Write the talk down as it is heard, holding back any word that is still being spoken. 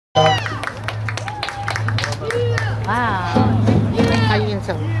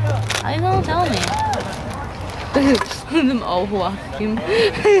tell me. How you gonna tell me? Them all walking.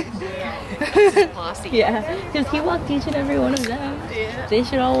 Yeah, because he walked each and every one of them. Yeah. They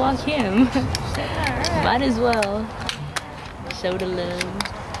should all walk him. Right. Might as well. Show the love.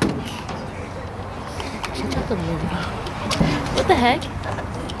 Check out the movie. What the heck?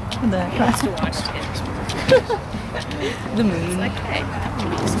 What the heck? Wants to watch it. The moon. It's like, hey,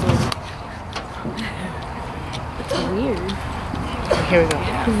 It's weird. Here we go.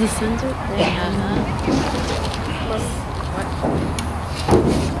 Because the sun's right there.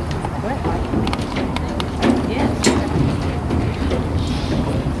 What? Yeah.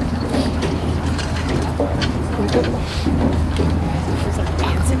 There's like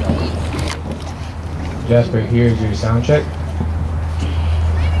dancing. Jasper, here's your sound check.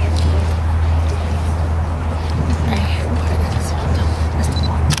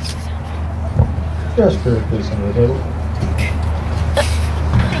 Jasper, please come to the table.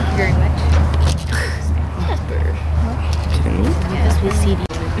 Thank you very much. Jasper. This was CD.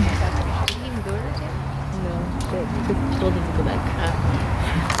 Did he even go to the table? No, but we told him to go back.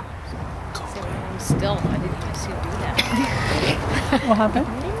 Still, I didn't even see him do that. What happened?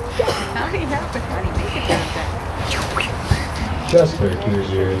 How did he happen? How did he make it down there? Jasper, here's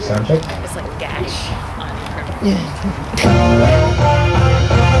your sound check. It's like gash on him.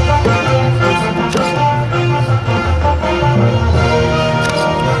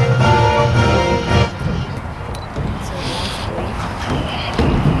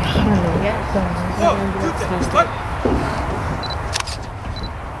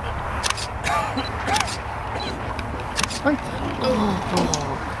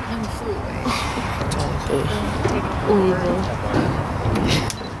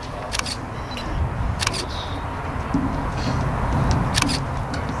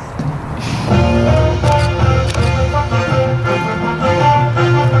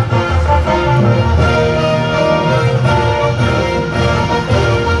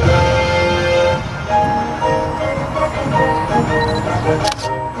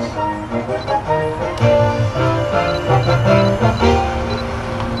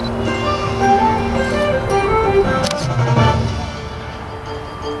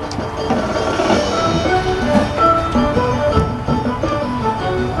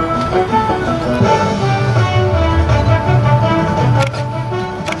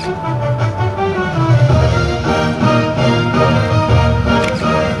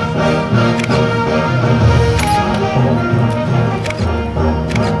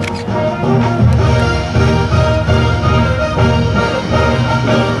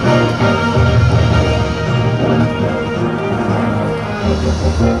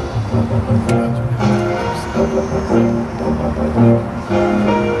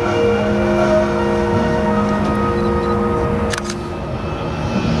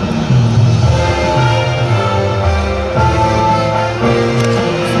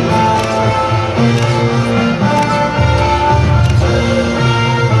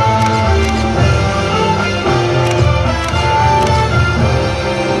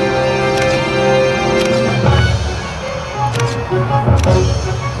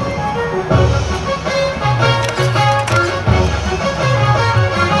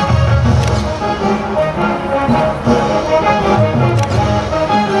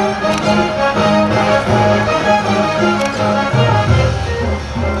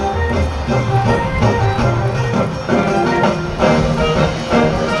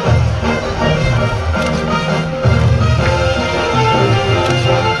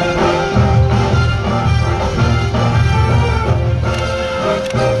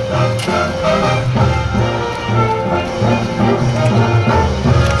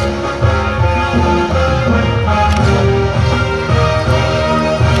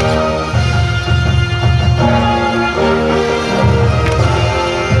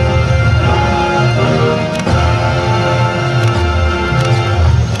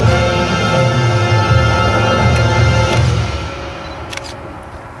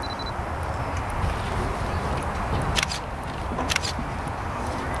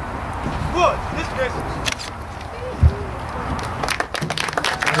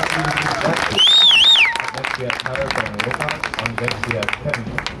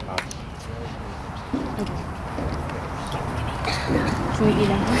 Can we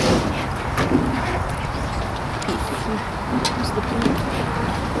eat out?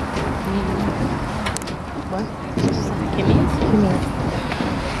 What? Kimmy's? Kimmy's.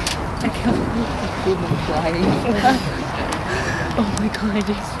 I can't believe the food is flying. Oh my god.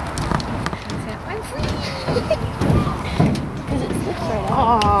 I'm free. Because it slips right out.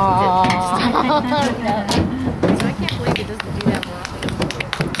 So I can't believe it doesn't do that more often.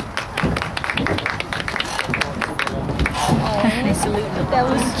 Salute the That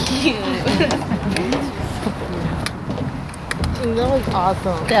was cute. That was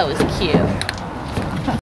awesome. That was cute.